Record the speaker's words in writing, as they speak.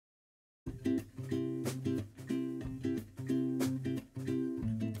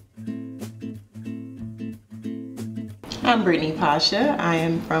I'm Brittany Pasha. I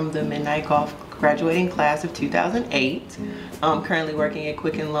am from the Midnight Golf graduating class of 2008. I'm currently working at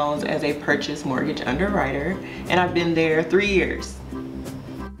Quicken Loans as a purchase mortgage underwriter, and I've been there 3 years.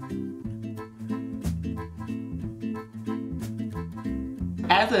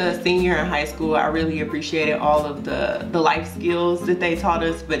 As a senior in high school, I really appreciated all of the life skills that they taught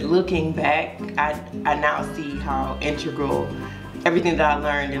us, but looking back, I now see how integral everything that I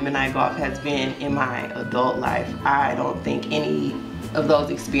learned in Midnight Golf has been in my adult life. I don't think any of those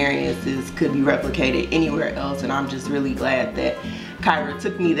experiences could be replicated anywhere else, and I'm just really glad that Kyra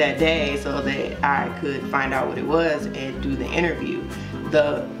took me that day so that I could find out what it was and do the interview.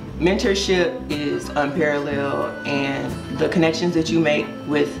 The mentorship is unparalleled, and the connections that you make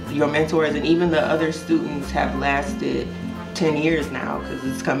with your mentors and even the other students have lasted 10 years now, because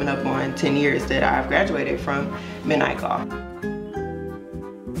it's coming up on 10 years that I've graduated from Midnight Golf.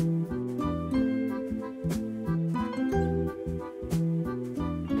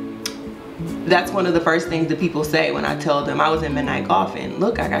 That's one of the first things that people say when I tell them I was in Midnight Golf and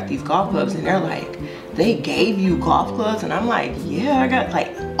look, I got these golf clubs, and they're like, they gave you golf clubs? And I'm like, yeah, I got,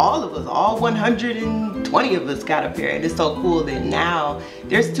 like, all of us, all 120 of us got a pair. And it's so cool that now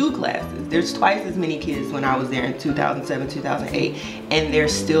there's 2 classes. There's twice as many kids when I was there in 2007, 2008, and they're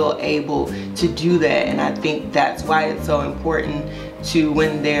still able to do that. And I think that's why it's so important to,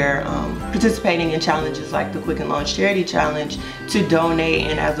 when they're participating in challenges like the Quicken Loans Charity Challenge, to donate,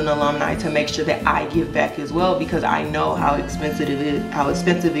 and as an alumni to make sure that I give back as well, because I know how expensive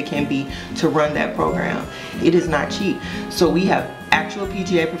it can be to run that program. It is not cheap. So we have actual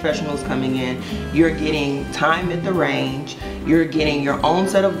PGA professionals coming in. You're getting time at the range. You're getting your own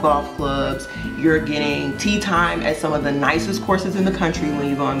set of golf clubs. You're getting tee time at some of the nicest courses in the country when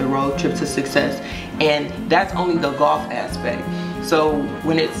you go on the road trip to success. And that's only the golf aspect. So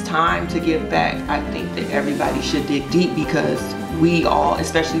when it's time to give back, I think that everybody should dig deep, because we all,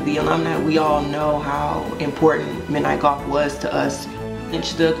 especially the alumni, we all know how important Midnight Golf was to us.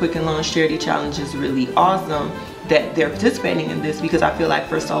 The Quicken Loans Charity Challenge is really awesome that they're participating in this, because I feel like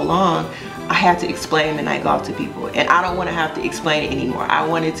for so long I had to explain Midnight Golf to people, and I don't want to have to explain it anymore. I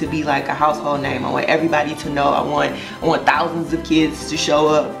want it to be like a household name. I want everybody to know. I want thousands of kids to show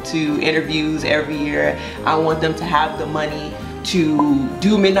up to interviews every year. I want them to have the money to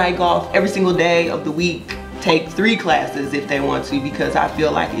do Midnight Golf every single day of the week, take 3 classes if they want to, because I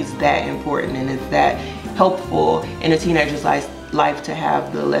feel like it's that important and it's that helpful in a teenager's life to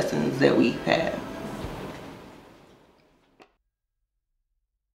have the lessons that we've had.